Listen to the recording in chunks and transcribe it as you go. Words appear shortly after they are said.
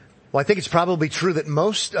Well, I think it's probably true that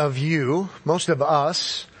most of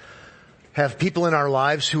us, have people in our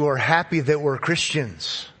lives who are happy that we're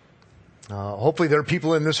Christians. Hopefully there are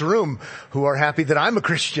people in this room who are happy that I'm a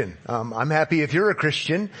Christian. I'm happy if you're a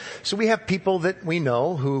Christian. So we have people that we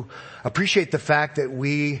know who appreciate the fact that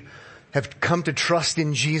we have come to trust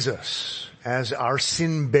in Jesus as our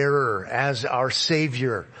sin bearer, as our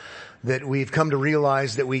Savior, that we've come to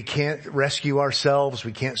realize that we can't rescue ourselves,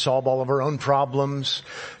 we can't solve all of our own problems.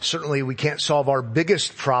 Certainly we can't solve our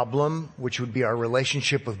biggest problem, which would be our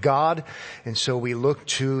relationship with God. And so we look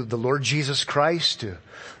to the Lord Jesus Christ to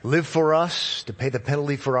live for us, to pay the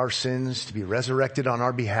penalty for our sins, to be resurrected on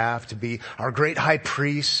our behalf, to be our great high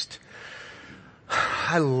priest.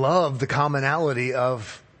 I love the commonality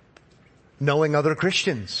of knowing other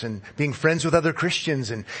Christians and being friends with other Christians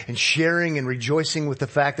and sharing and rejoicing with the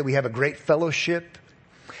fact that we have a great fellowship.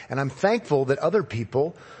 And I'm thankful that other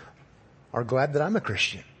people are glad that I'm a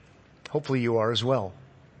Christian. Hopefully you are as well.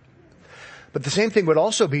 But the same thing would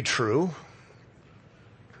also be true.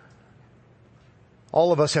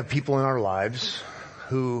 All of us have people in our lives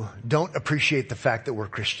who don't appreciate the fact that we're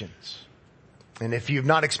Christians. And if you've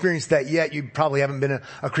not experienced that yet, you probably haven't been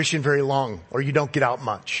a Christian very long, or you don't get out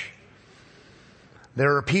much.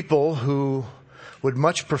 There are people who would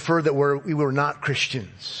much prefer that we were not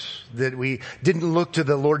Christians, that we didn't look to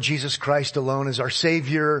the Lord Jesus Christ alone as our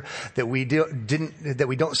Savior, that we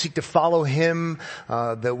don't seek to follow Him,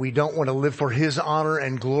 that we don't want to live for His honor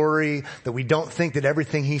and glory, that we don't think that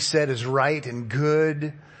everything He said is right and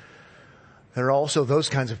good. There are also those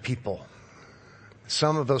kinds of people.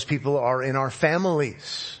 Some of those people are in our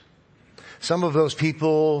families. Some of those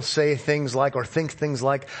people say things like, or think things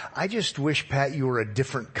like, I just wish, Pat, you were a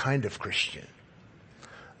different kind of Christian.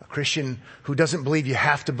 A Christian who doesn't believe you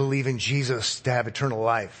have to believe in Jesus to have eternal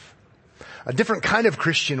life. A different kind of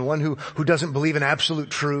Christian, one who doesn't believe in absolute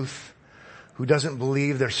truth, who doesn't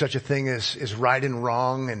believe there's such a thing as right and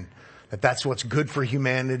wrong, and that that's what's good for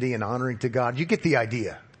humanity and honoring to God. You get the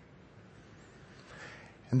idea.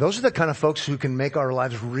 And those are the kind of folks who can make our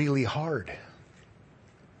lives really hard.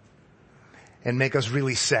 And make us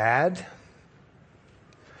really sad.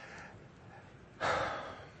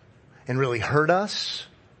 And really hurt us.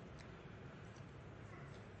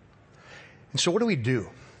 And so what do we do?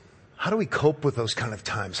 How do we cope with those kind of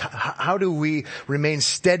times? How do we remain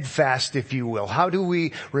steadfast, if you will? How do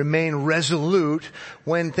we remain resolute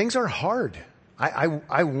when things are hard?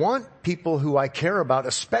 I want people who I care about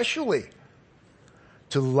especially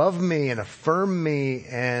to love me and affirm me,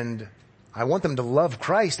 and I want them to love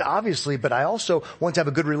Christ, obviously, but I also want to have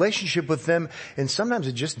a good relationship with them, and sometimes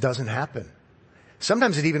it just doesn't happen.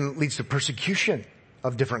 Sometimes it even leads to persecution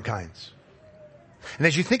of different kinds. And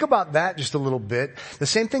as you think about that just a little bit, the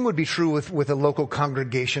same thing would be true with a local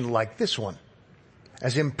congregation like this one.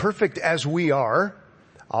 As imperfect as we are,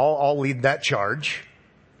 I'll lead that charge.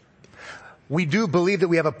 We do believe that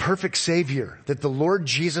we have a perfect Savior, that the Lord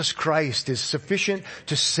Jesus Christ is sufficient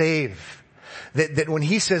to save. That when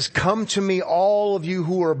He says, come to me, all of you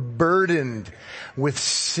who are burdened with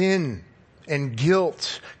sin and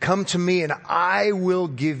guilt, come to me and I will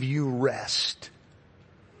give you rest.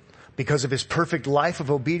 Because of His perfect life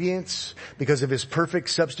of obedience, because of His perfect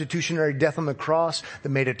substitutionary death on the cross that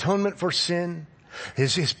made atonement for sin,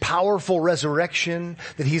 His powerful resurrection,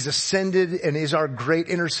 that He's ascended and is our great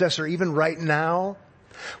intercessor even right now.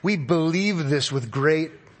 We believe this with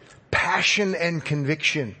great passion and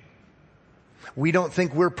conviction. We don't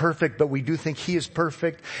think we're perfect, but we do think He is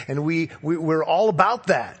perfect, and we're all about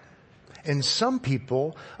that. And some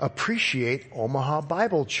people appreciate Omaha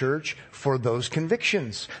Bible Church for those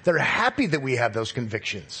convictions. They're happy that we have those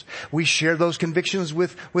convictions. We share those convictions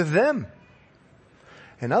with them.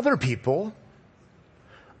 And other people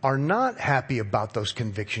are not happy about those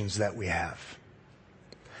convictions that we have.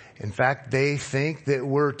 In fact, they think that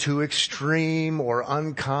we're too extreme or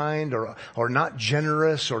unkind or not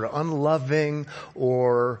generous or unloving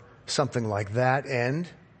or something like that. And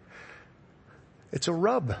it's a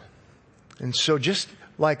rub. And so just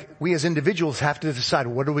like we as individuals have to decide,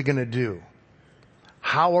 what are we going to do?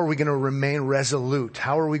 How are we going to remain resolute?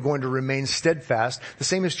 How are we going to remain steadfast? The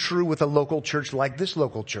same is true with a local church like this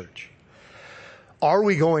local church. Are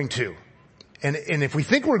we going to? And if we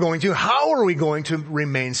think we're going to, how are we going to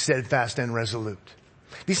remain steadfast and resolute?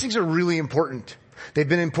 These things are really important. They've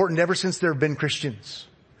been important ever since there have been Christians.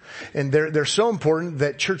 And they're so important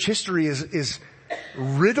that church history is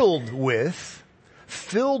riddled with,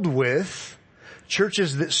 filled with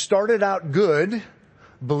churches that started out good,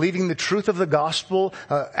 believing the truth of the gospel,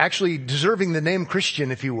 actually deserving the name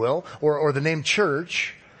Christian, if you will, or the name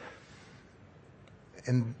church,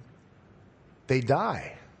 and they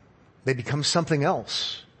die. They become something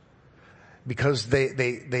else because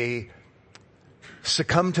they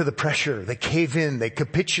succumb to the pressure. They cave in. They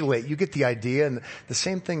capitulate. You get the idea. And the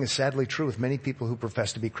same thing is sadly true with many people who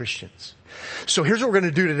profess to be Christians. So here's what we're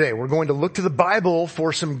going to do today. We're going to look to the Bible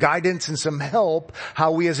for some guidance and some help,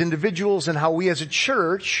 how we as individuals and how we as a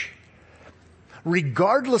church,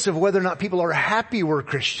 regardless of whether or not people are happy we're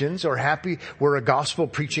Christians or happy we're a gospel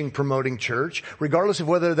preaching, promoting church, regardless of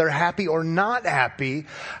whether they're happy or not happy,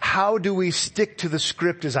 how do we stick to the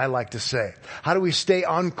script, as I like to say? How do we stay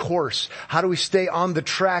on course? How do we stay on the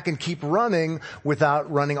track and keep running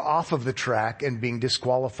without running off of the track and being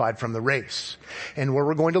disqualified from the race? And where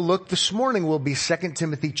we're going to look this morning will be 2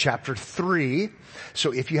 Timothy chapter 3.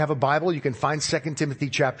 So if you have a Bible, you can find 2 Timothy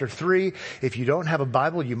chapter 3. If you don't have a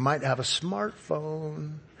Bible, you might have a smartphone.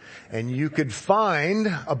 And you could find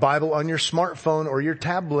a Bible on your smartphone or your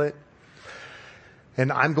tablet. And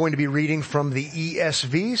I'm going to be reading from the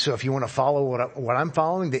ESV. So if you want to follow what I'm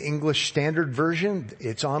following, the English Standard Version,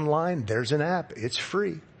 it's online. There's an app. It's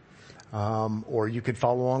free. Or you could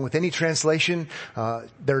follow along with any translation.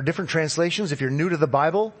 There are different translations. If you're new to the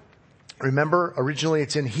Bible, remember, originally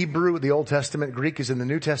it's in Hebrew, the Old Testament. Greek is in the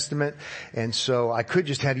New Testament. And so I could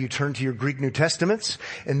just have you turn to your Greek New Testaments,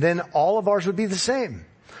 and then all of ours would be the same.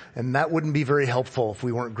 And that wouldn't be very helpful if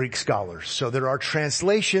we weren't Greek scholars. So there are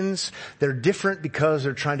translations. They're different because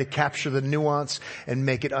they're trying to capture the nuance and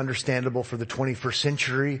make it understandable for the 21st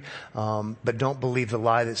century. But don't believe the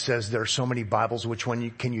lie that says there are so many Bibles, which one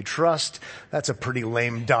can you trust? That's a pretty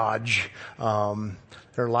lame dodge.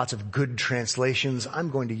 There are lots of good translations. I'm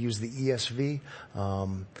going to use the ESV,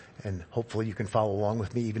 and hopefully you can follow along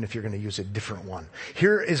with me even if you're going to use a different one.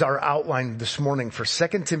 Here is our outline this morning for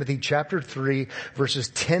 2 Timothy chapter 3, verses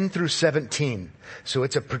 10 through 17. So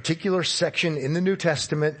it's a particular section in the New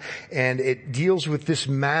Testament, and it deals with this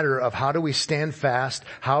matter of how do we stand fast,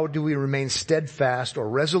 how do we remain steadfast or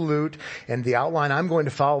resolute, and the outline I'm going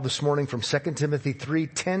to follow this morning from 2 Timothy 3,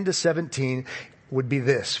 10 to 17 would be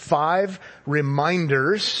this: 5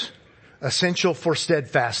 reminders essential for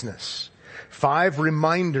steadfastness. 5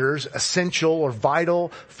 reminders essential or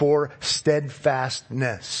vital for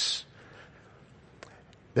steadfastness.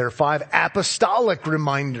 There are 5 apostolic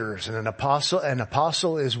reminders, and an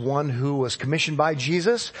apostle is one who was commissioned by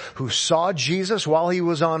Jesus, who saw Jesus while he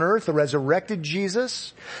was on earth, the resurrected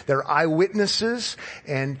Jesus. They're eyewitnesses,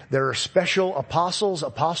 and there are special apostles.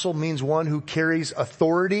 Apostle means one who carries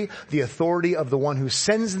authority, the authority of the one who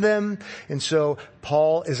sends them. And so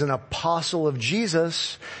Paul is an apostle of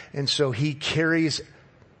Jesus, and so he carries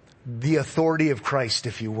the authority of Christ,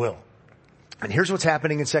 if you will. And here's what's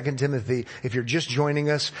happening in 2 Timothy. If you're just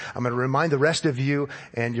joining us, I'm going to remind the rest of you,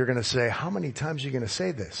 and you're going to say, how many times are you going to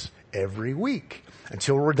say this? Every week,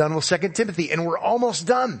 until we're done with 2 Timothy, and we're almost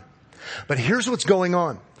done. But here's what's going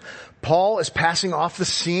on. Paul is passing off the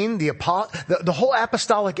scene. The whole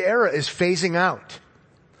apostolic era is phasing out.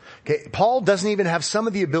 Okay, Paul doesn't even have some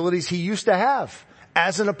of the abilities he used to have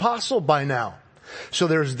as an apostle by now. So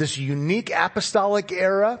there's this unique apostolic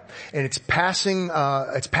era, and it's passing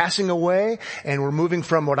away, and we're moving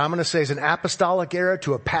from what I'm going to say is an apostolic era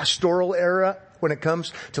to a pastoral era when it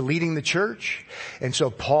comes to leading the church. And so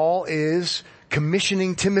Paul is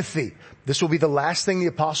commissioning Timothy. This will be the last thing the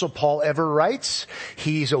apostle Paul ever writes.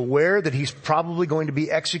 He's aware that he's probably going to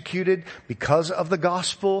be executed because of the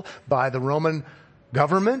gospel by the Roman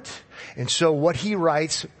government. And so what he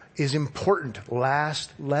writes is important.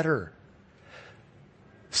 Last letter.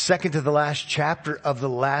 Second to the last chapter of the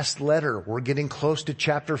last letter. We're getting close to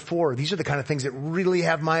chapter 4. These are the kind of things that really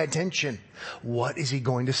have my attention. What is he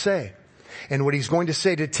going to say? And what he's going to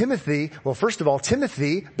say to Timothy, well, first of all,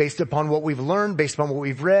 Timothy, based upon what we've learned, based upon what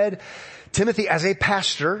we've read, Timothy as a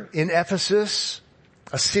pastor in Ephesus,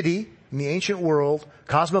 a city in the ancient world,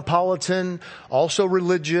 cosmopolitan, also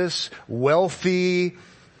religious, wealthy,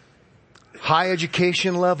 high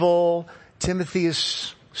education level, Timothy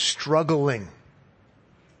is struggling.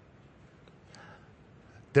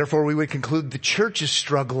 Therefore, we would conclude the church is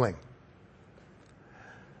struggling.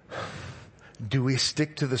 Do we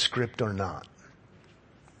stick to the script or not?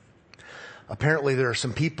 Apparently, there are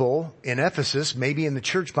some people in Ephesus, maybe in the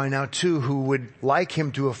church by now too, who would like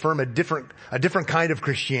him to affirm a different kind of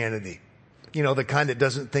Christianity. You know, the kind that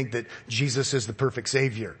doesn't think that Jesus is the perfect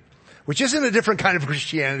Savior. Which isn't a different kind of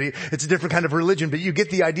Christianity. It's a different kind of religion, but you get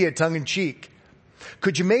the idea tongue in cheek.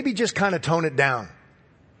 Could you maybe just kind of tone it down?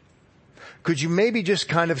 Could you maybe just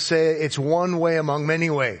kind of say it's one way among many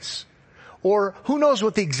ways? Or who knows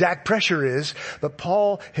what the exact pressure is, but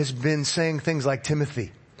Paul has been saying things like,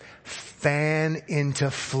 Timothy, fan into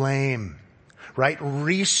flame, right?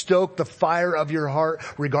 Restoke the fire of your heart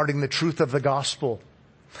regarding the truth of the gospel.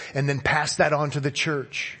 and then pass that on to the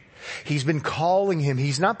church. He's been calling him.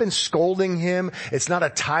 He's not been scolding him. It's not a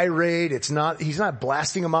tirade. He's not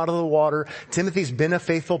blasting him out of the water. Timothy's been a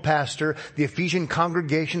faithful pastor. The Ephesian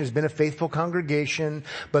congregation has been a faithful congregation,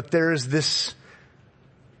 but there is this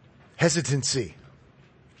hesitancy,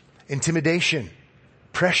 intimidation,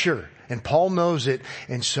 pressure, and Paul knows it,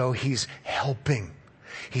 and so he's helping.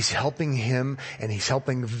 He's helping him and he's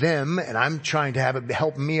helping them, and I'm trying to have it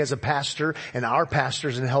help me as a pastor and our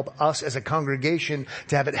pastors and help us as a congregation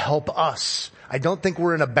to have it help us. I don't think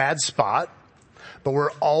we're in a bad spot, but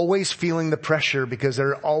we're always feeling the pressure because there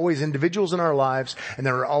are always individuals in our lives and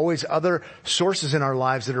there are always other sources in our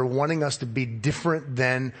lives that are wanting us to be different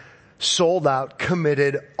than sold out,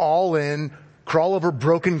 committed, all in, crawl over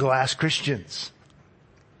broken glass Christians.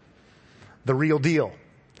 The real deal.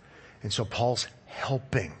 And so Paul's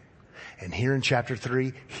helping. And here in chapter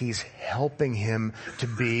 3, he's helping him to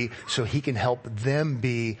be, so he can help them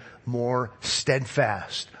be more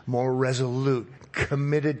steadfast, more resolute,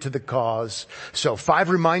 committed to the cause. So 5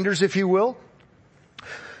 reminders, if you will,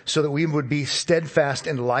 so that we would be steadfast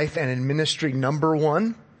in life and in ministry. Number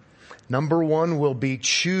one will be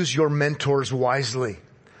choose your mentors wisely.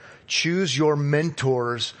 Choose your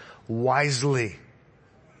mentors wisely.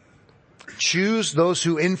 Choose those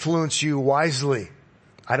who influence you wisely.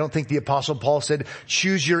 I don't think the Apostle Paul said,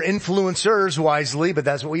 choose your influencers wisely, but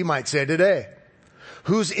that's what we might say today.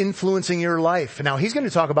 Who's influencing your life? Now, he's going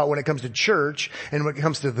to talk about when it comes to church and when it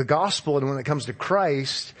comes to the gospel and when it comes to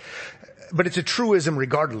Christ, but it's a truism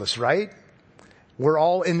regardless, right? We're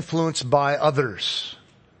all influenced by others.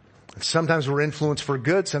 Sometimes we're influenced for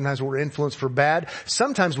good. Sometimes we're influenced for bad.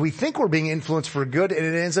 Sometimes we think we're being influenced for good and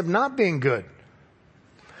it ends up not being good.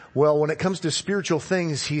 Well, when it comes to spiritual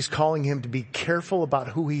things, he's calling him to be careful about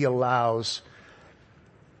who he allows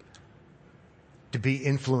to be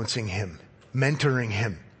influencing him, mentoring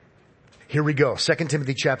him. Here we go. 2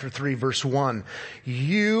 Timothy chapter 3, verse 1.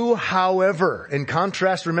 You, however, in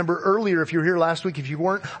contrast, remember earlier, if you were here last week, if you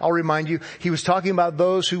weren't, I'll remind you, he was talking about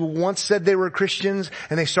those who once said they were Christians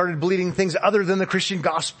and they started believing things other than the Christian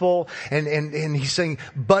gospel. And he's saying,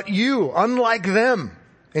 but you, unlike them,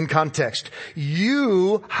 in context,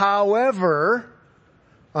 you, however,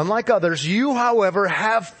 unlike others, you, however,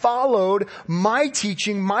 have followed my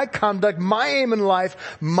teaching, my conduct, my aim in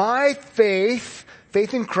life, my faith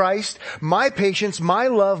in Christ, my patience, my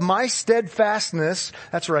love, my steadfastness.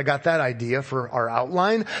 That's where I got that idea for our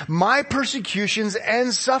outline. My persecutions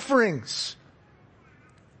and sufferings.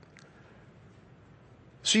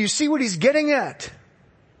 So you see what he's getting at.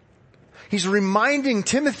 He's reminding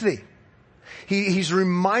Timothy. He's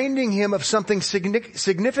reminding him of something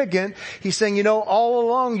significant. He's saying, all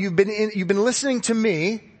along you've been listening to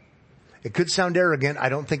me. It could sound arrogant. I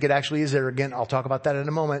don't think it actually is arrogant. I'll talk about that in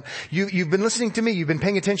a moment. You've been listening to me. You've been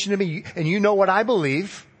paying attention to me, and you know what I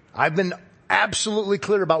believe. I've been absolutely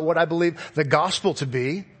clear about what I believe the gospel to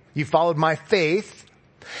be. You followed my faith.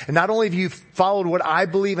 And not only have you followed what I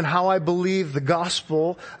believe and how I believe the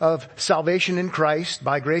gospel of salvation in Christ,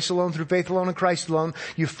 by grace alone, through faith alone, in Christ alone,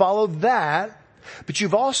 you followed that, but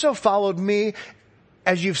you've also followed me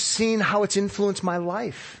as you've seen how it's influenced my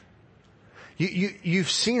life. You've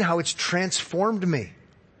seen how it's transformed me.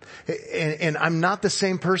 And I'm not the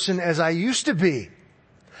same person as I used to be.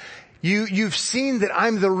 You've seen that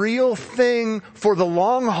I'm the real thing for the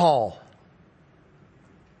long haul.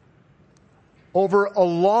 Over a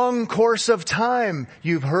long course of time,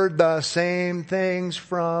 you've heard the same things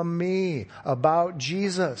from me about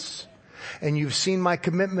Jesus. And you've seen my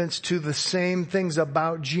commitments to the same things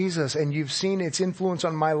about Jesus. And you've seen its influence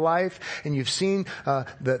on my life. And you've seen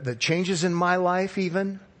the changes in my life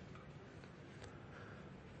even.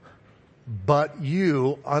 But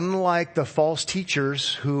you, unlike the false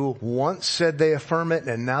teachers who once said they affirm it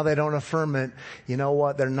and now they don't affirm it, you know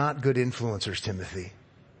what? They're not good influencers, Timothy.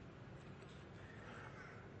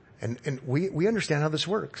 And we understand how this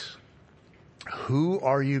works. Who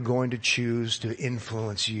are you going to choose to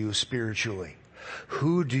influence you spiritually?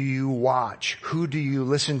 Who do you watch? Who do you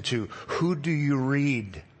listen to? Who do you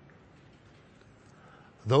read?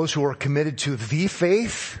 Those who are committed to the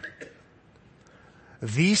faith,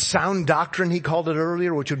 the sound doctrine, he called it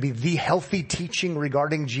earlier, which would be the healthy teaching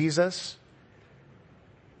regarding Jesus.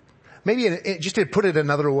 Maybe just to put it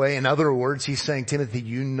another way, in other words, he's saying, Timothy,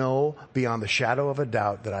 you know beyond the shadow of a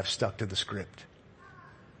doubt that I've stuck to the script.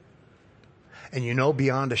 And you know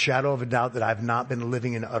beyond a shadow of a doubt that I've not been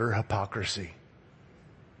living in utter hypocrisy.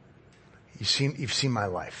 You've seen my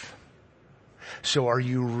life. So are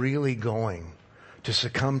you really going to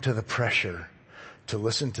succumb to the pressure to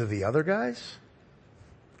listen to the other guys?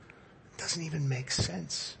 It doesn't even make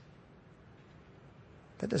sense.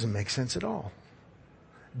 That doesn't make sense at all.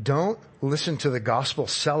 Don't listen to the gospel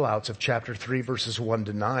sellouts of chapter 3 verses 1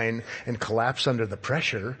 to 9 and collapse under the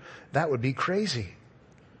pressure. That would be crazy.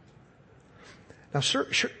 Now,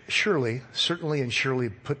 surely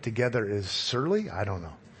put together is surly? I don't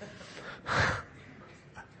know.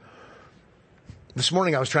 This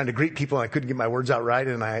morning I was trying to greet people and I couldn't get my words out right,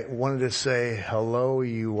 and I wanted to say, hello,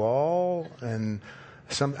 you all. And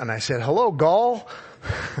I said, hello, Gall.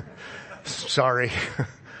 Sorry.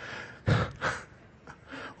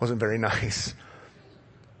 Wasn't very nice.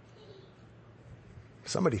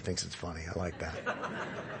 Somebody thinks it's funny. I like that.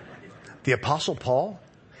 The Apostle Paul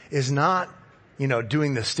is not,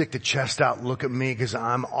 doing the stick the chest out, look at me because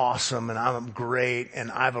I'm awesome and I'm great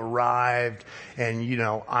and I've arrived and,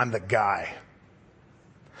 I'm the guy.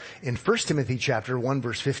 In 1 Timothy chapter 1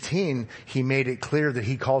 verse 15, he made it clear that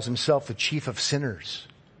he calls himself the chief of sinners.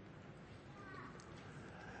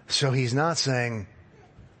 So he's not saying,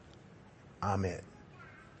 I'm it.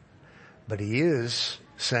 But he is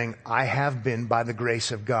saying, I have been, by the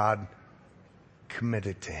grace of God,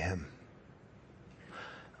 committed to him.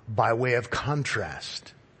 By way of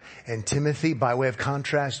contrast. And Timothy, by way of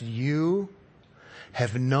contrast, you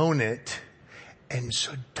have known it, and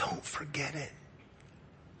so don't forget it.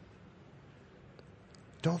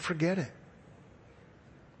 Don't forget it.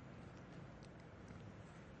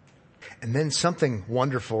 And then something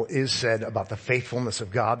wonderful is said about the faithfulness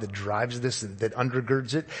of God that drives this, that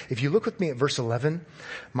undergirds it. If you look with me at verse 11,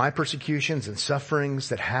 my persecutions and sufferings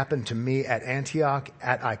that happened to me at Antioch,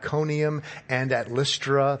 at Iconium, and at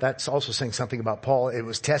Lystra. That's also saying something about Paul. It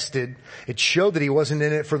was tested. It showed that he wasn't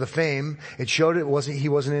in it for the fame. It showed he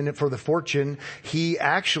wasn't in it for the fortune. He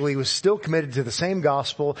actually was still committed to the same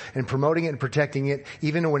gospel and promoting it and protecting it,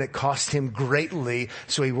 even when it cost him greatly.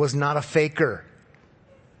 So he was not a faker.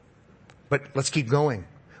 But let's keep going.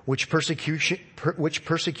 Which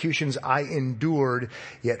persecutions I endured,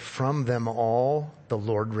 yet from them all the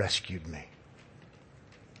Lord rescued me.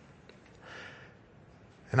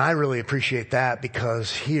 And I really appreciate that,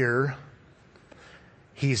 because here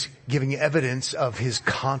he's giving evidence of his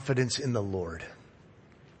confidence in the Lord.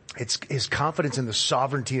 It's his confidence in the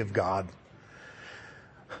sovereignty of God.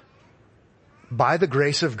 By the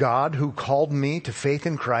grace of God who called me to faith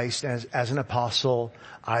in Christ as an apostle,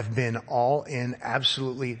 I've been all in,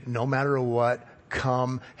 absolutely, no matter what,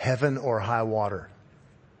 come heaven or high water.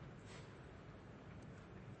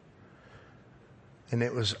 And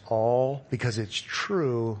it was all because it's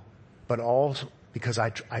true, but also because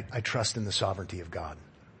I trust in the sovereignty of God.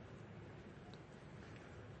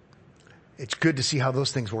 It's good to see how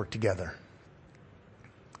those things work together.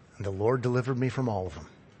 And the Lord delivered me from all of them.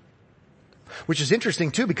 Which is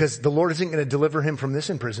interesting too, because the Lord isn't going to deliver him from this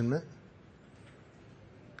imprisonment.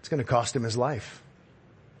 It's going to cost him his life.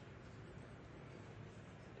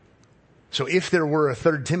 So if there were a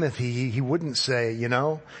third Timothy, he wouldn't say,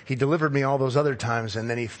 he delivered me all those other times and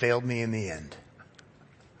then he failed me in the end.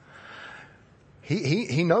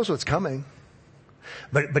 He knows what's coming.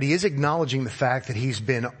 But he is acknowledging the fact that he's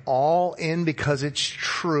been all in because it's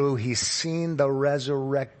true. He's seen the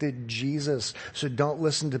resurrected Jesus. So don't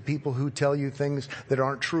listen to people who tell you things that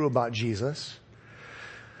aren't true about Jesus.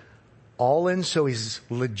 All in, so he's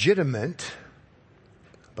legitimate,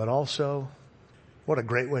 but also, what a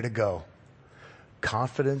great way to go.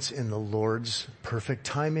 Confidence in the Lord's perfect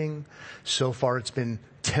timing. So far it's been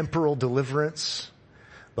temporal deliverance.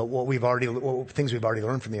 But things we've already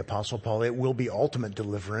learned from the Apostle Paul, it will be ultimate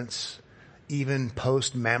deliverance, even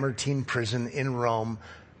post-Mamertine prison in Rome,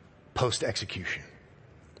 post-execution.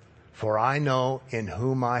 For I know in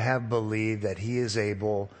whom I have believed that he is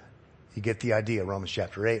able. You get the idea, Romans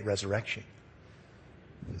chapter 8, resurrection.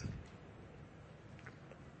 You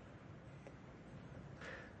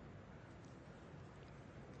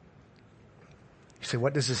say,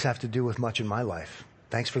 what does this have to do with much in my life?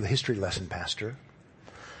 Thanks for the history lesson, Pastor.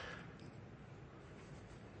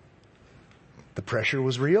 The pressure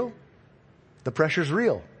was real. The pressure's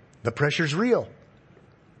real. The pressure's real.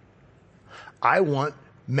 I want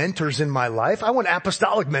mentors in my life. I want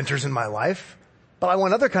apostolic mentors in my life. But I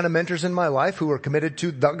want other kind of mentors in my life who are committed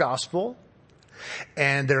to the gospel.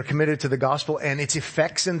 And they're committed to the gospel and its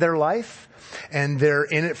effects in their life. And they're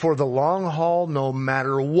in it for the long haul, no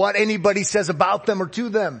matter what anybody says about them or to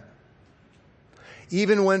them.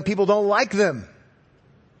 Even when people don't like them.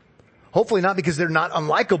 Hopefully not because they're not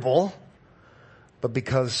unlikable, but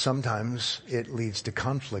because sometimes it leads to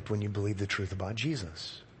conflict when you believe the truth about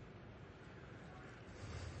Jesus.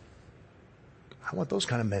 I want those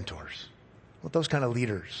kind of mentors. I want those kind of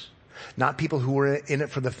leaders. Not people who are in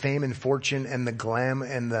it for the fame and fortune and the glam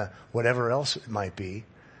and the whatever else it might be,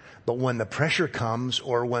 But when the pressure comes,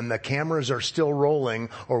 or when the cameras are still rolling,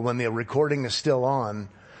 or when the recording is still on,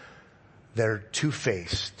 they're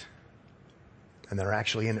two-faced. And they're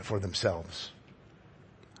actually in it for themselves.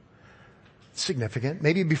 Significant.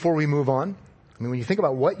 Maybe before we move on, I mean, when you think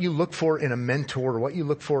about what you look for in a mentor, what you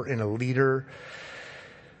look for in a leader,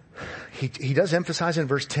 he does emphasize in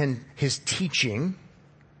verse 10 his teaching.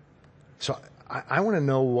 So I want to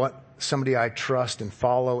know what somebody I trust and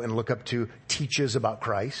follow and look up to teaches about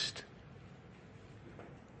Christ.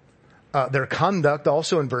 Their conduct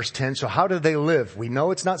also in verse 10. So how do they live? We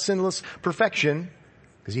know it's not sinless perfection,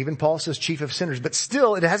 because even Paul says chief of sinners, but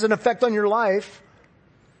still it has an effect on your life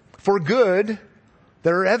for good.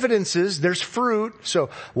 There are evidences, there's fruit. So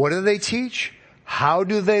what do they teach? How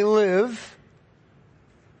do they live?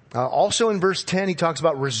 Also in verse 10, he talks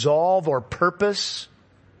about resolve or purpose,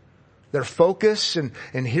 their focus. And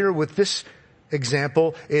here with this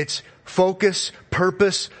example, it's focus,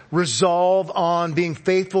 purpose, resolve on being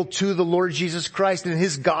faithful to the Lord Jesus Christ and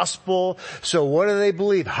his gospel. So what do they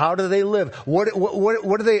believe? How do they live? What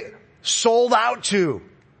are they sold out to?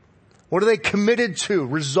 What are they committed to?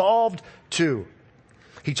 Resolved to?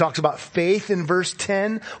 He talks about faith in verse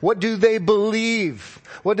 10. What do they believe?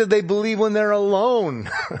 What do they believe when they're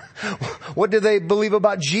alone? What do they believe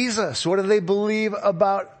about Jesus? What do they believe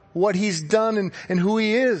about what he's done and who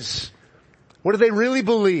he is? What do they really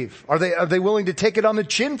believe? Are they willing to take it on the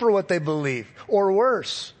chin for what they believe, or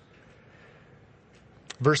worse?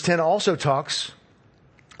 Verse 10 also talks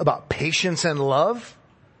about patience and love.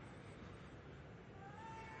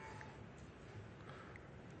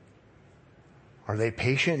 Are they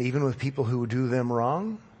patient even with people who do them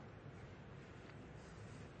wrong?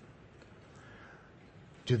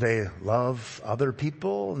 Do they love other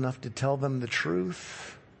people enough to tell them the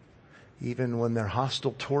truth, even when they're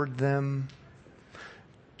hostile toward them?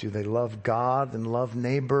 Do they love God and love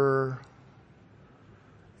neighbor?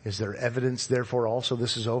 Is there evidence, therefore, also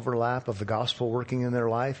this is overlap of the gospel working in their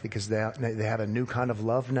life because they have a new kind of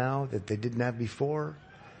love now that they didn't have before?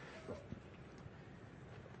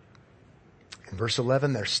 In verse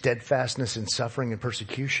 11, their steadfastness in suffering and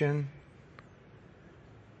persecution.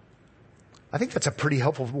 I think that's a pretty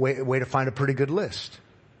helpful way to find a pretty good list.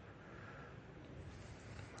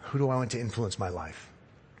 Who do I want to influence my life?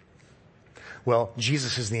 Well,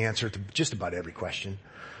 Jesus is the answer to just about every question.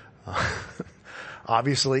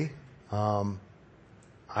 Obviously,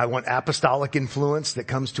 I want apostolic influence that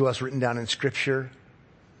comes to us written down in Scripture.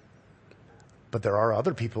 But there are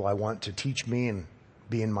other people I want to teach me and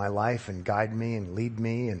be in my life and guide me and lead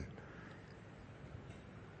me. And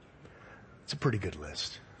it's a pretty good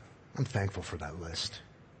list. I'm thankful for that list.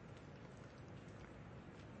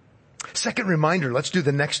 Second reminder, let's do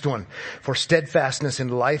the next one, for steadfastness in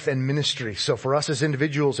life and ministry. So for us as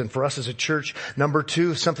individuals and for us as a church, number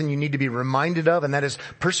 2, something you need to be reminded of, and that is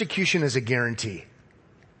persecution is a guarantee.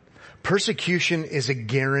 Persecution is a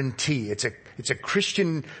guarantee. It's a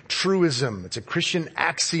Christian truism. It's a Christian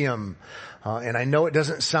axiom. And I know it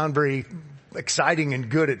doesn't sound very exciting and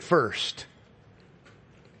good at first.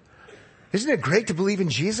 Isn't it great to believe in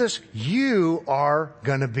Jesus? You are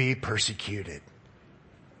going to be persecuted.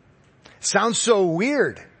 Sounds so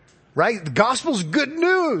weird, right? The gospel's good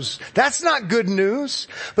news. That's not good news.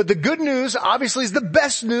 But the good news obviously is the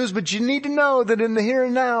best news, but you need to know that in the here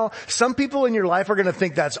and now, some people in your life are going to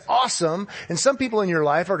think that's awesome, and some people in your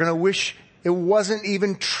life are going to wish it wasn't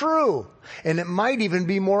even true. And it might even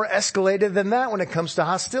be more escalated than that when it comes to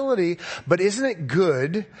hostility. But isn't it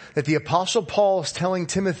good that the Apostle Paul is telling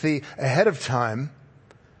Timothy ahead of time,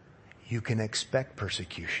 you can expect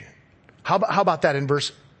persecution? How about that in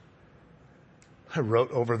verse... I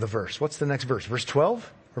wrote over the verse. What's the next verse? Verse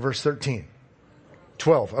 12 or verse 13?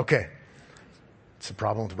 12. Okay. It's the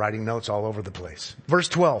problem with writing notes all over the place. Verse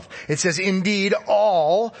 12. It says, indeed,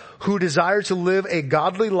 all who desire to live a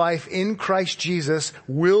godly life in Christ Jesus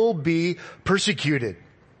will be persecuted.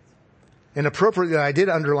 And appropriately, I did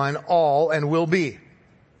underline all and will be.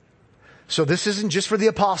 So this isn't just for the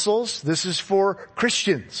apostles. This is for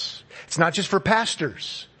Christians. It's not just for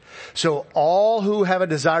pastors. So all who have a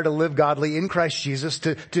desire to live godly in Christ Jesus,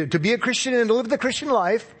 to be a Christian and to live the Christian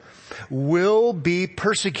life, will be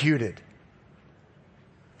persecuted.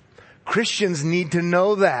 Christians need to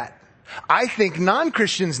know that. I think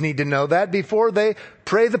non-Christians need to know that before they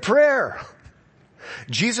pray the prayer.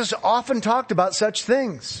 Jesus often talked about such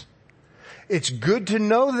things. It's good to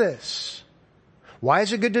know this. Why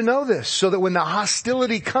is it good to know this? So that when the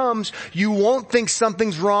hostility comes, you won't think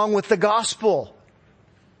something's wrong with the gospel.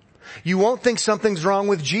 You won't think something's wrong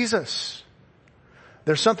with Jesus.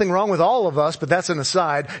 There's something wrong with all of us, but that's an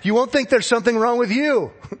aside. You won't think there's something wrong with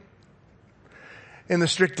you. in the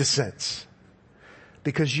strictest sense.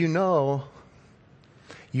 Because you know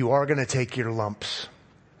you are going to take your lumps.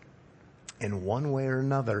 In one way or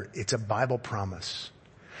another, it's a Bible promise.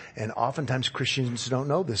 And oftentimes Christians don't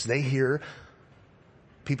know this. They hear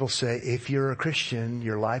people say, if you're a Christian,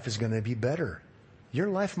 your life is going to be better. Your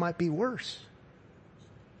life might be worse.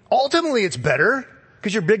 Ultimately, it's better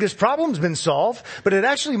because your biggest problem's been solved, but it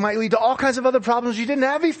actually might lead to all kinds of other problems you didn't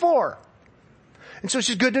have before. And so it's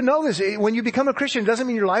just good to know this. When you become a Christian, it doesn't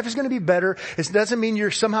mean your life is going to be better. It doesn't mean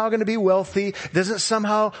you're somehow going to be wealthy. It doesn't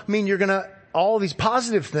somehow mean you're going to all these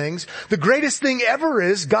positive things. The greatest thing ever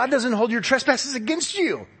is God doesn't hold your trespasses against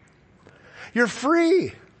you. You're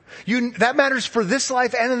free. That matters for this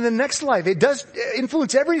life and in the next life. It does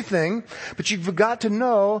influence everything, but you've got to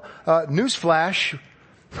know, newsflash,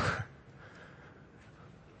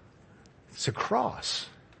 it's a cross.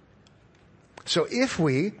 So if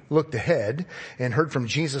we looked ahead and heard from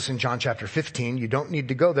Jesus in John chapter 15, you don't need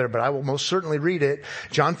to go there, but I will most certainly read it.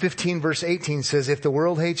 John 15 verse 18 says, if the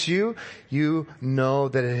world hates you, you know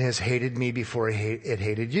that it has hated me before it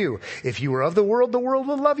hated you. If you were of the world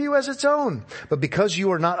will love you as its own. But because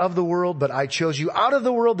you are not of the world, but I chose you out of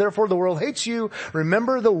the world, therefore the world hates you.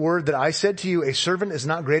 Remember the word that I said to you, a servant is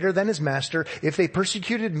not greater than his master. If they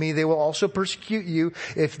persecuted me, they will also persecute you.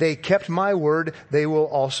 If they kept my word, they will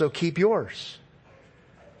also keep yours.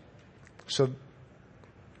 So,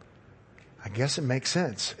 I guess it makes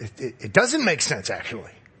sense. It doesn't make sense,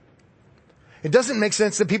 actually. It doesn't make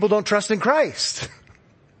sense that people don't trust in Christ.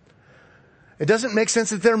 It doesn't make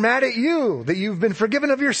sense that they're mad at you, that you've been forgiven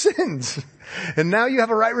of your sins, and now you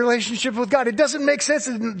have a right relationship with God. It doesn't make sense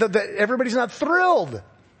that everybody's not thrilled.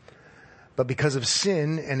 But because of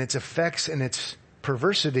sin and its effects and its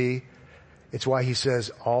perversity, it's why he says,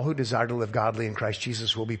 all who desire to live godly in Christ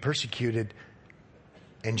Jesus will be persecuted.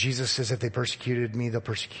 And Jesus says, if they persecuted me, they'll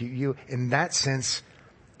persecute you. In that sense,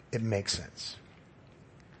 it makes sense.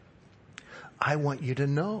 I want you to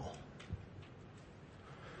know,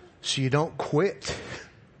 so you don't quit.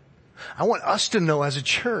 I want us to know as a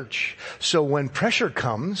church. So when pressure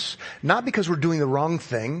comes, not because we're doing the wrong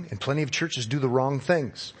thing, and plenty of churches do the wrong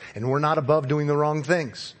things, and we're not above doing the wrong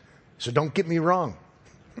things. So don't get me wrong.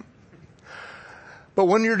 But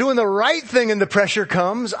when you're doing the right thing and the pressure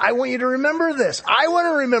comes, I want you to remember this. I want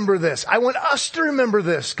to remember this. I want us to remember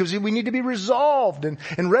this because we need to be resolved and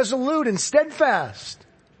resolute and steadfast.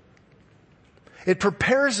 It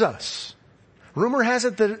prepares us. Rumor has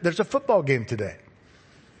it that there's a football game today.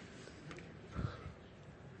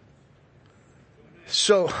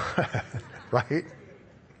 So, right?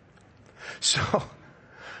 So,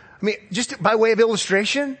 I mean, just by way of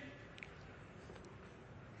illustration,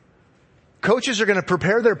 coaches are going to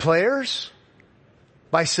prepare their players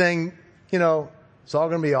by saying, it's all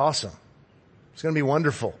going to be awesome. It's going to be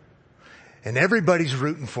wonderful. And everybody's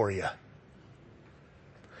rooting for you.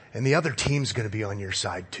 And the other team's going to be on your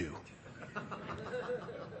side too.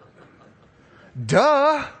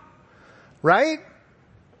 Duh. Right?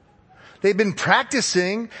 They've been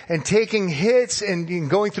practicing and taking hits and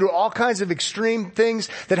going through all kinds of extreme things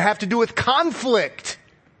that have to do with conflict.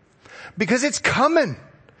 Because it's coming.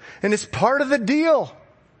 And it's part of the deal.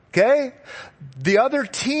 Okay? The other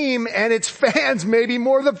team and its fans, maybe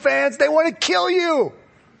more the fans, they want to kill you.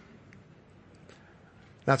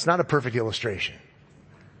 Now, it's not a perfect illustration.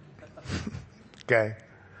 Okay?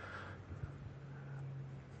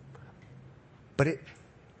 But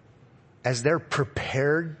as they're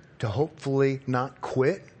prepared to hopefully not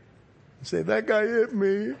quit, say, that guy hit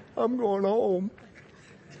me, I'm going home.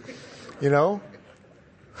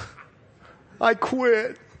 I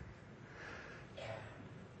quit.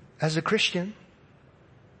 As a Christian,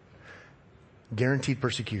 guaranteed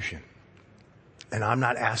persecution. And I'm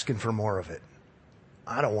not asking for more of it.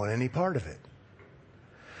 I don't want any part of it.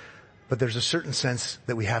 But there's a certain sense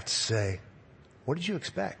that we have to say, what did you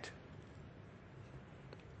expect?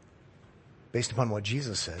 Based upon what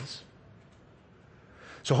Jesus says.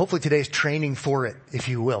 So hopefully today's training for it, if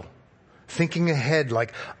you will. Thinking ahead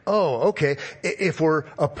like, oh, okay, if we're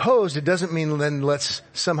opposed, it doesn't mean then let's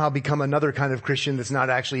somehow become another kind of Christian that's not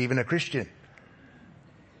actually even a Christian.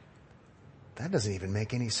 That doesn't even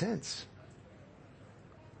make any sense.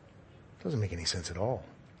 It doesn't make any sense at all.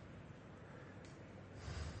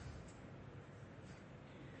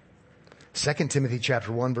 2 Timothy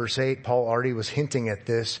chapter 1 verse 8, Paul already was hinting at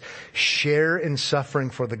this. Share in suffering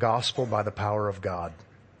for the gospel by the power of God.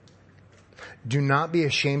 Do not be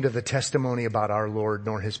ashamed of the testimony about our Lord,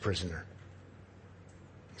 nor his prisoner.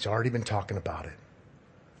 He's already been talking about it.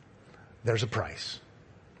 There's a price.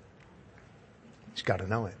 He's got to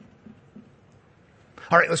know it.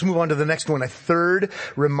 All right, let's move on to the next one. A third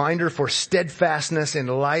reminder for steadfastness in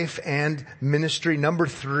life and ministry. Number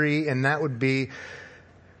 3, and that would be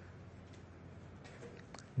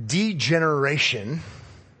degeneration.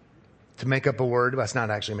 To make up a word, well, it's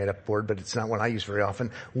not actually made up a word, but it's not one I use very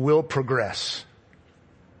often, will progress.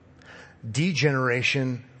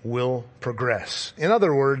 Degeneration will progress. In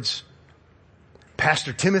other words,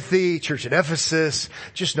 Pastor Timothy, church at Ephesus,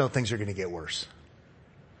 just know things are going to get worse.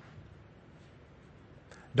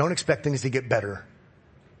 Don't expect things to get better.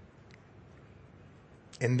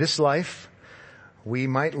 In this life, we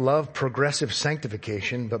might love progressive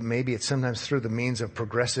sanctification, but maybe it's sometimes through the means of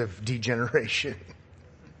progressive degeneration.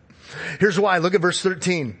 Here's why. Look at verse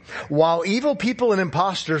 13. While evil people and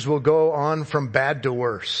impostors will go on from bad to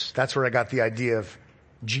worse. That's where I got the idea of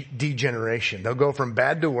degeneration. They'll go from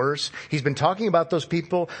bad to worse. He's been talking about those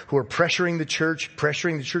people who are pressuring the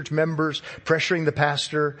church members, pressuring the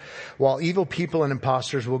pastor. While evil people and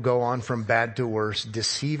impostors will go on from bad to worse,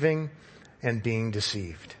 deceiving and being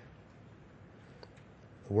deceived.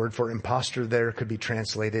 The word for impostor there could be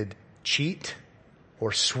translated cheat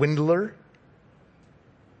or swindler.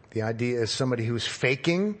 The idea is somebody who's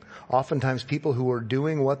faking, oftentimes people who are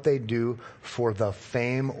doing what they do for the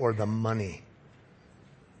fame or the money.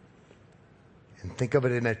 And think of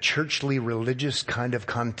it in a churchly, religious kind of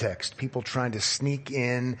context. People trying to sneak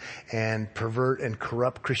in and pervert and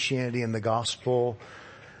corrupt Christianity and the gospel.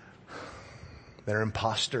 They're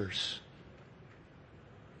imposters.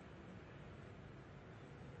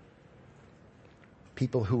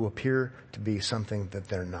 People who appear to be something that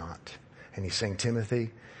they're not. And he's saying, Timothy,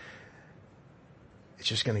 it's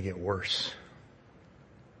just going to get worse.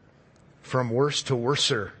 From worse to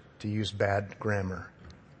worser, to use bad grammar.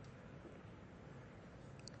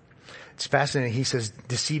 It's fascinating. He says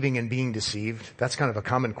deceiving and being deceived. That's kind of a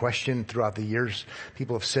common question throughout the years.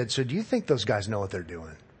 People have said, so do you think those guys know what they're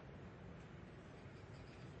doing?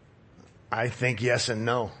 I think yes and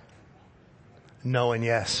no. No and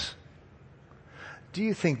yes. Do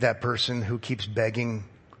you think that person who keeps begging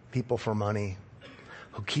people for money,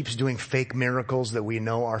 who keeps doing fake miracles that we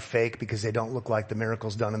know are fake because they don't look like the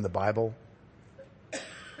miracles done in the Bible, do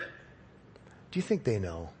you think they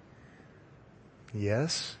know?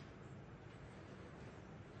 Yes?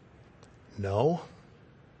 No?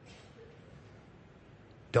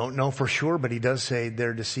 Don't know for sure, but he does say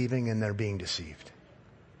they're deceiving and they're being deceived.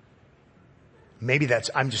 Maybe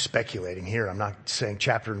I'm just speculating here. I'm not saying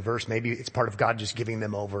chapter and verse. Maybe it's part of God just giving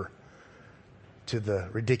them over to the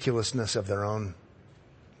ridiculousness of their own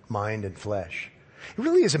mind and flesh. It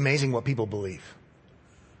really is amazing what people believe.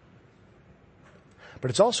 But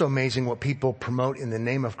it's also amazing what people promote in the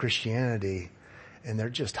name of Christianity, and they're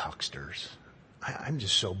just hucksters. I'm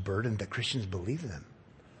just so burdened that Christians believe them.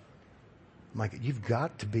 I'm like, you've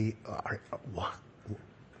got to be,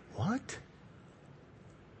 what?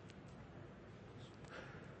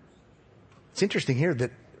 It's interesting here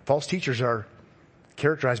that false teachers are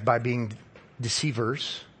characterized by being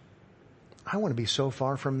deceivers. I want to be so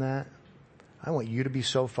far from that. I want you to be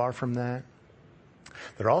so far from that.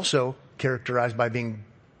 They're also characterized by being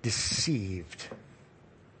deceived.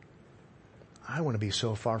 I want to be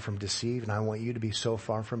so far from deceived, and I want you to be so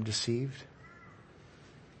far from deceived.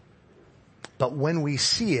 But when we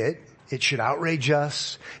see it, it should outrage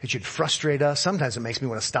us. It should frustrate us. Sometimes it makes me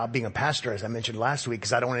want to stop being a pastor, as I mentioned last week,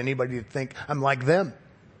 because I don't want anybody to think I'm like them.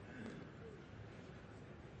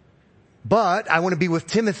 But I want to be with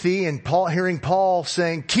Timothy and Paul, hearing Paul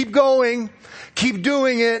saying, keep going, keep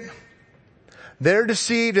doing it. They're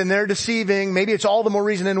deceived and they're deceiving. Maybe it's all the more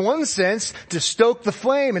reason in one sense to stoke the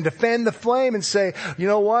flame and defend the flame and say, you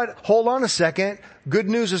know what? Hold on a second. Good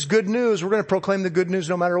news is good news. We're going to proclaim the good news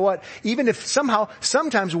no matter what. Even if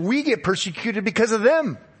sometimes we get persecuted because of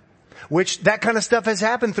them, which that kind of stuff has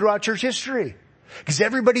happened throughout church history. Because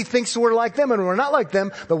everybody thinks we're like them and we're not like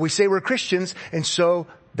them, but we say we're Christians, and so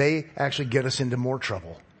they actually get us into more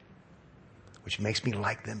trouble, which makes me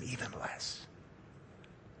like them even less.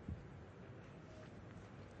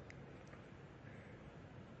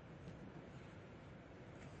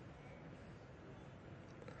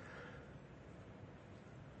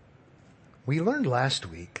 We learned last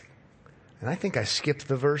week, and I think I skipped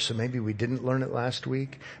the verse, so maybe we didn't learn it last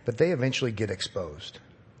week, but they eventually get exposed.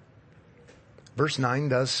 Verse 9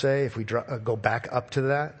 does say, if we go back up to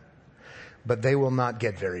that, but they will not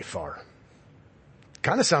get very far.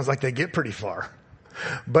 Kind of sounds like they get pretty far.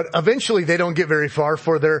 But eventually they don't get very far,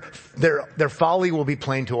 for their folly will be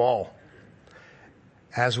plain to all,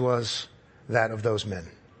 as was that of those men.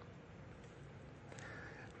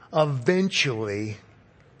 Eventually,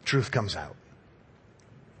 truth comes out.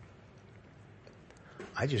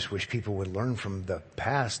 I just wish people would learn from the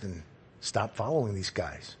past and stop following these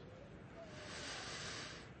guys.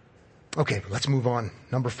 Okay, let's move on.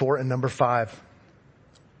 Number 4 and number 5.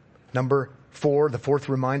 Number 4, the fourth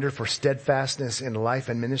reminder for steadfastness in life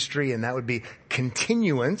and ministry, and that would be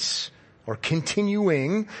continuance or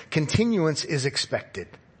continuing. Continuance is expected.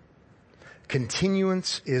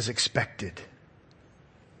 Continuance is expected.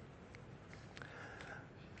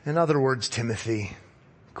 In other words, Timothy,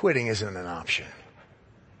 quitting isn't an option.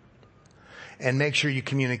 And make sure you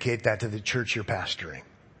communicate that to the church you're pastoring.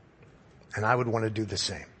 And I would want to do the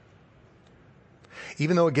same.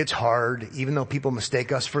 Even though it gets hard, even though people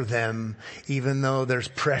mistake us for them, even though there's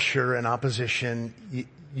pressure and opposition,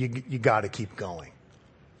 you got to keep going.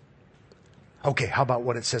 Okay, how about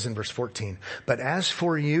what it says in verse 14? But as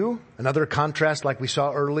for you, another contrast like we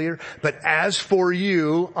saw earlier, but as for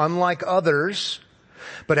you, unlike others,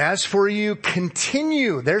 but as for you,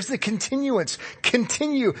 continue. There's the continuance.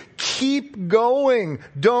 Continue. Keep going.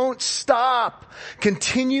 Don't stop.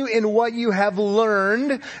 Continue in what you have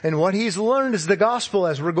learned. And what he's learned is the gospel,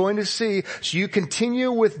 as we're going to see. So you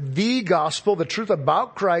continue with the gospel, the truth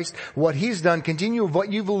about Christ, what he's done. Continue with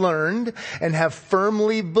what you've learned and have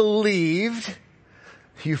firmly believed.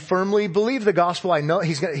 You firmly believe the gospel. I know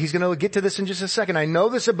he's going to get to this in just a second. I know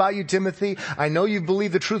this about you, Timothy. I know you've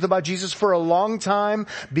believed the truth about Jesus for a long time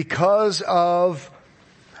because of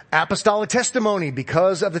apostolic testimony,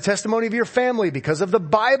 because of the testimony of your family, because of the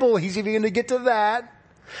Bible. He's even going to get to that.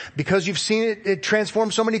 Because you've seen it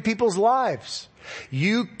transform so many people's lives.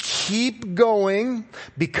 You keep going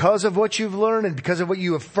because of what you've learned and because of what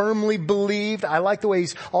you have firmly believed. I like the way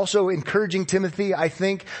he's also encouraging Timothy, I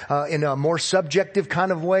think, in a more subjective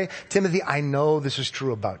kind of way. Timothy, I know this is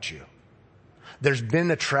true about you. There's been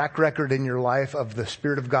a track record in your life of the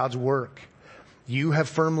Spirit of God's work. You have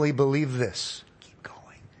firmly believed this. Keep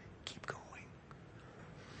going. Keep going.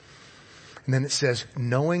 And then it says,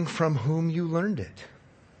 knowing from whom you learned it.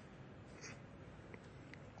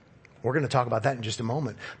 We're going to talk about that in just a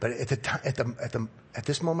moment. But at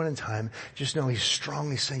this moment in time, just know he's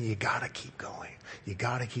strongly saying you got to keep going. You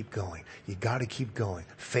got to keep going. You got to keep going.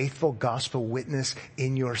 Faithful gospel witness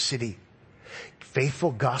in your city. Faithful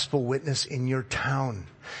gospel witness in your town.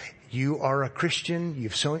 You are a Christian.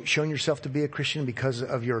 You've shown yourself to be a Christian because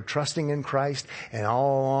of your trusting in Christ, and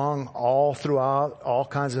all along, all throughout, all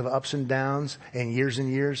kinds of ups and downs and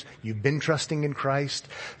years, you've been trusting in Christ.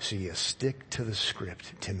 So you stick to the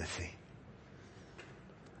script, Timothy.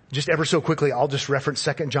 Just ever so quickly, I'll just reference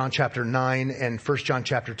 2 John chapter 9 and 1 John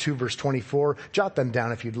chapter 2 verse 24. Jot them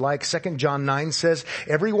down if you'd like. 2 John 9 says,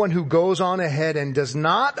 everyone who goes on ahead and does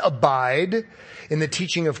not abide in the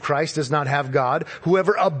teaching of Christ does not have God.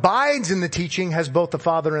 Whoever abides in the teaching has both the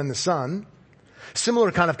Father and the Son.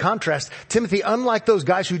 Similar kind of contrast. Timothy, unlike those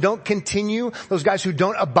guys who don't continue, those guys who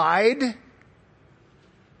don't abide,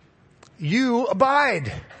 you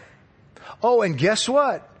abide. Oh, and guess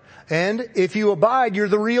what? And if you abide, you're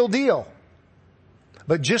the real deal.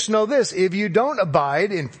 But just know this, if you don't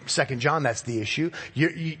abide, in 2 John, that's the issue,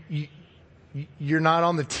 you're not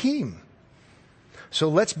on the team. So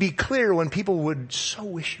let's be clear when people would so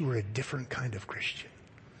wish you were a different kind of Christian.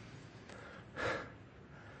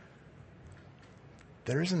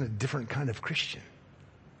 There isn't a different kind of Christian.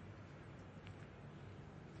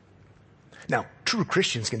 Now, true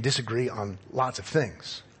Christians can disagree on lots of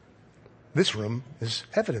things. This room is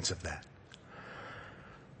evidence of that.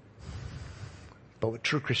 But what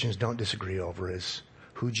true Christians don't disagree over is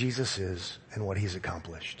who Jesus is and what he's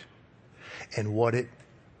accomplished. And what it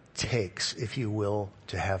takes, if you will,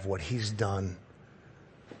 to have what he's done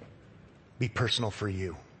be personal for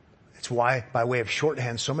you. It's why, by way of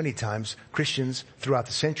shorthand, so many times Christians throughout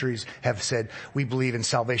the centuries have said, we believe in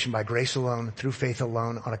salvation by grace alone, through faith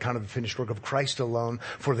alone, on account of the finished work of Christ alone,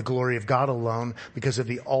 for the glory of God alone, because of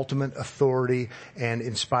the ultimate authority and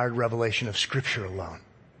inspired revelation of Scripture alone.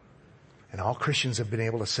 And all Christians have been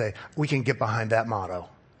able to say, we can get behind that motto.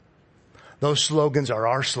 Those slogans are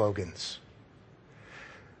our slogans.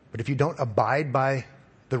 But if you don't abide by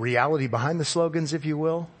the reality behind the slogans, if you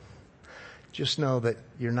will, just know that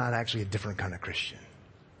you're not actually a different kind of Christian.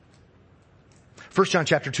 1 John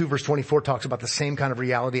chapter 2 verse 24 talks about the same kind of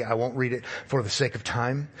reality. I won't read it for the sake of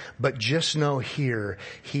time, but just know here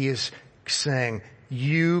he is saying,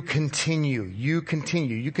 you continue.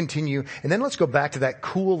 And then let's go back to that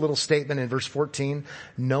cool little statement in verse 14,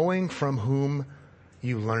 knowing from whom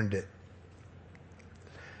you learned it.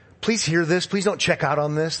 Please hear this. Please don't check out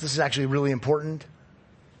on this. This is actually really important.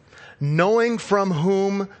 Knowing from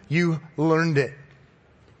whom you learned it.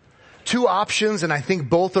 Two options, and I think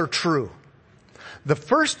both are true. The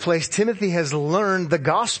first place Timothy has learned the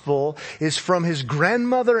gospel is from his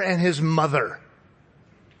grandmother and his mother.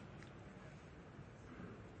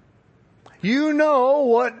 You know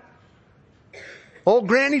what old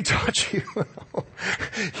granny taught you.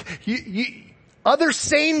 Other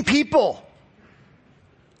sane people.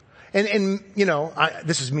 And you know,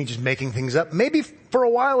 this is me just making things up. Maybe for a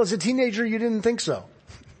while as a teenager you didn't think so.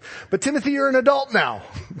 But Timothy, you're an adult now.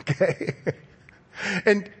 Okay?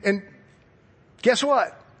 And guess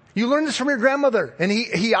what? You learned this from your grandmother. And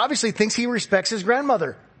he obviously thinks he respects his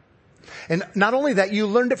grandmother. And not only that, you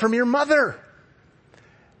learned it from your mother.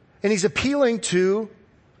 And he's appealing to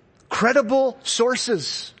credible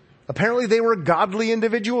sources. Apparently they were godly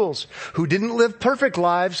individuals who didn't live perfect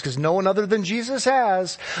lives because no one other than Jesus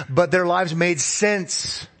has, but their lives made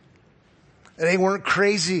sense. They weren't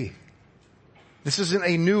crazy. This isn't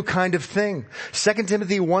a new kind of thing. 2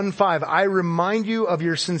 Timothy 1:5, I remind you of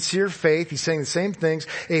your sincere faith. He's saying the same things.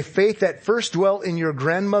 A faith that first dwelt in your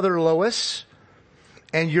grandmother Lois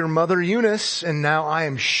and your mother Eunice, and now I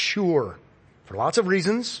am sure, for lots of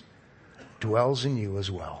reasons, dwells in you as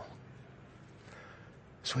well.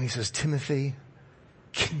 So when he says, Timothy,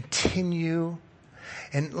 continue.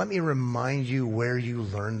 And let me remind you where you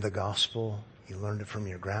learned the gospel. You learned it from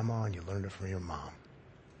your grandma and you learned it from your mom.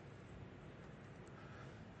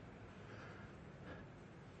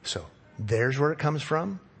 So there's where it comes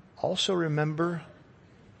from. Also remember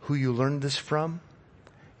who you learned this from.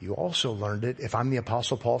 You also learned it, if I'm the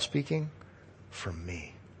Apostle Paul speaking, from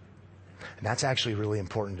me. And that's actually really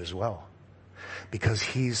important as well. Because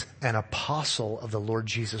he's an apostle of the Lord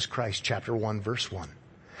Jesus Christ, chapter 1, verse 1.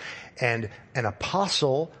 And an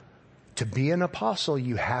apostle, to be an apostle,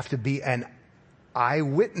 you have to be an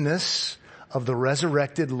eyewitness of the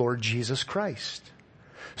resurrected Lord Jesus Christ.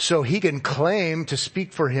 So he can claim to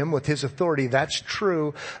speak for him with his authority. That's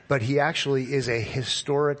true, but he actually is a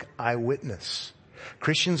historic eyewitness.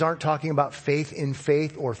 Christians aren't talking about faith in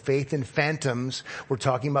faith or faith in phantoms. We're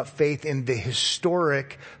talking about faith in the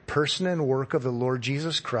historic person and work of the Lord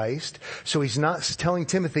Jesus Christ. So he's not telling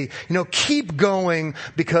Timothy, keep going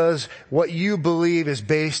because what you believe is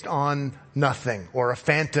based on nothing or a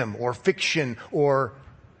phantom or fiction or...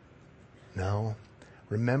 No.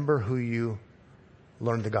 Remember who you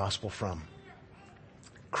learned the gospel from.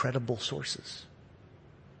 Credible sources.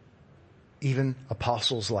 Even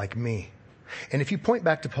apostles like me. And if you point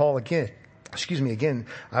back to Paul again,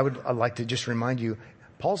 I'd like to just remind you,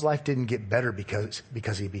 Paul's life didn't get better because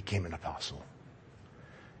he became an apostle.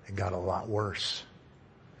 It got a lot worse.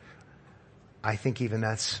 I think even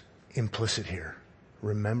that's implicit here.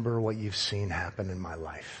 Remember what you've seen happen in my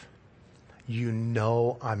life. You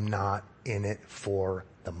know I'm not in it for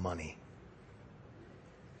the money.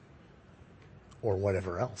 Or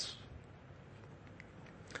whatever else.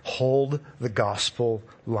 Hold the gospel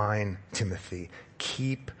line, Timothy.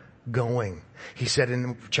 Keep going. He said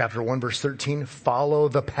in chapter 1, verse 13, follow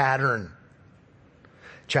the pattern.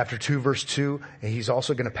 Chapter 2, verse 2, and he's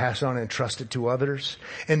also going to pass it on and entrust it to others.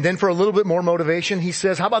 And then for a little bit more motivation, he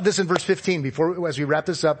says, how about this in verse 15, as we wrap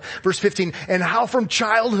this up, verse 15, and how from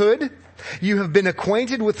childhood you have been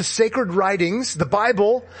acquainted with the sacred writings, the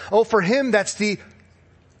Bible. Oh, for him, that's the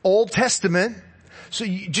Old Testament. So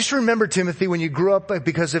you just remember, Timothy, when you grew up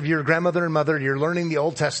because of your grandmother and mother, you're learning the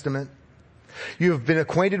Old Testament. You have been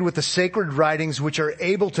acquainted with the sacred writings which are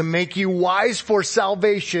able to make you wise for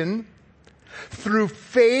salvation through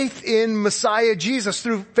faith in Messiah Jesus,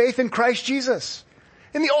 through faith in Christ Jesus.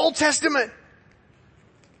 In the Old Testament.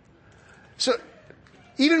 So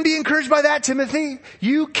even be encouraged by that, Timothy.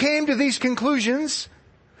 You came to these conclusions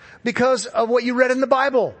because of what you read in the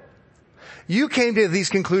Bible. You came to these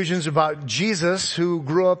conclusions about Jesus, who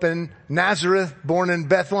grew up in Nazareth, born in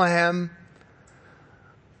Bethlehem,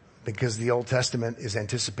 because the Old Testament is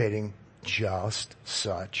anticipating just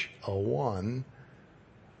such a one.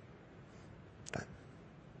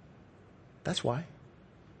 That's why.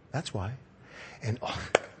 That's why. And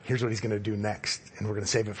here's what he's going to do next, and we're going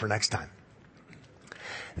to save it for next time.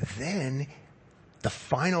 Then the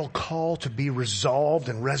final call to be resolved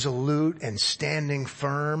and resolute and standing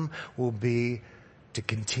firm will be to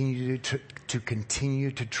continue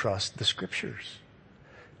to trust the Scriptures,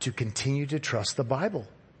 to continue to trust the Bible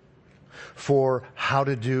for how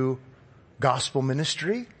to do gospel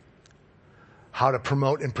ministry, how to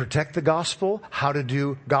promote and protect the gospel, how to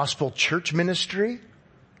do gospel church ministry.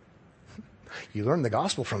 You learn the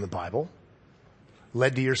gospel from the Bible,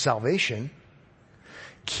 led to your salvation.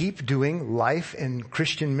 Keep doing life and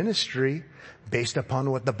Christian ministry based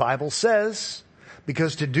upon what the Bible says,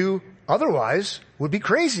 because to do otherwise would be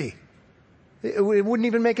crazy. It wouldn't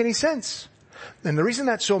even make any sense. And the reason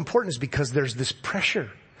that's so important is because there's this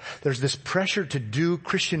pressure. There's this pressure to do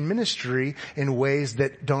Christian ministry in ways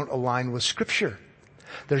that don't align with Scripture.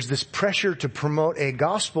 There's this pressure to promote a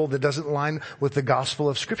gospel that doesn't align with the gospel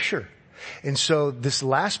of Scripture. And so this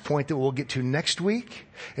last point that we'll get to next week,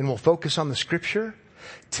 and we'll focus on the Scripture,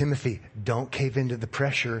 Timothy, don't cave into the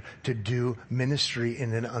pressure to do ministry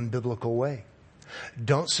in an unbiblical way.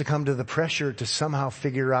 Don't succumb to the pressure to somehow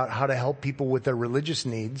figure out how to help people with their religious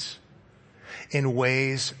needs in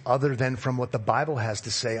ways other than from what the Bible has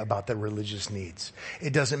to say about their religious needs.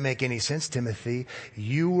 It doesn't make any sense, Timothy.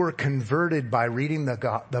 You were converted by reading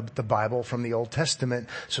the Bible from the Old Testament,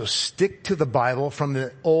 so stick to the Bible from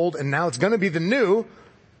the Old, and now it's going to be the New,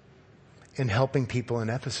 in helping people in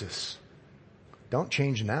Ephesus. Don't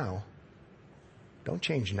change now. Don't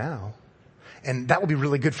change now. And that will be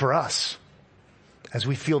really good for us as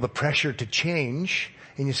we feel the pressure to change.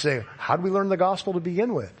 And you say, how do we learn the gospel to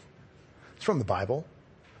begin with? It's from the Bible.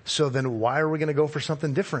 So then why are we going to go for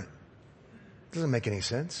something different? It doesn't make any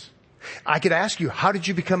sense. I could ask you, how did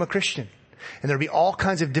you become a Christian? And there'd be all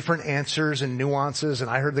kinds of different answers and nuances. And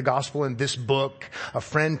I heard the gospel in this book. A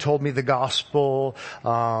friend told me the gospel.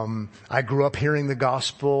 I grew up hearing the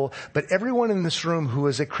gospel. But everyone in this room who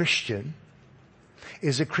is a Christian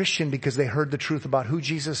because they heard the truth about who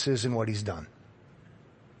Jesus is and what He's done.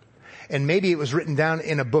 And maybe it was written down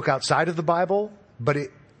in a book outside of the Bible, but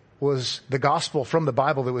it was the gospel from the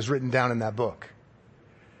Bible that was written down in that book.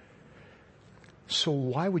 So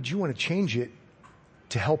why would you want to change it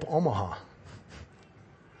to help Omaha?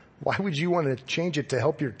 Why would you want to change it to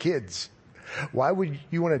help your kids? Why would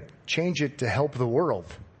you want to change it to help the world?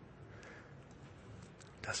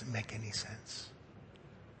 Doesn't make any sense.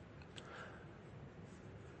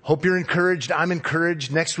 Hope you're encouraged. I'm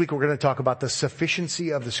encouraged. Next week, we're going to talk about the sufficiency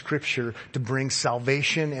of the Scripture to bring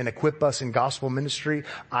salvation and equip us in gospel ministry.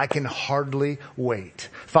 I can hardly wait.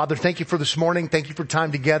 Father, thank you for this morning. Thank you for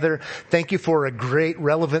time together. Thank you for a great,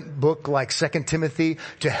 relevant book like 2 Timothy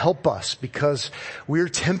to help us, because we're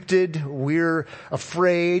tempted. We're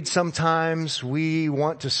afraid sometimes. We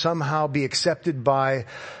want to somehow be accepted by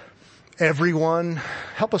everyone.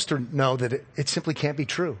 Help us to know that it simply can't be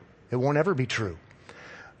true. It won't ever be true.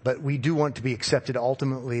 But we do want to be accepted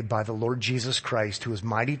ultimately by the Lord Jesus Christ, who is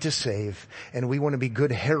mighty to save. And we want to be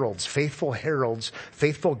good heralds, faithful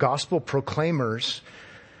gospel proclaimers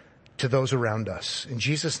to those around us. In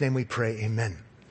Jesus' name we pray, amen.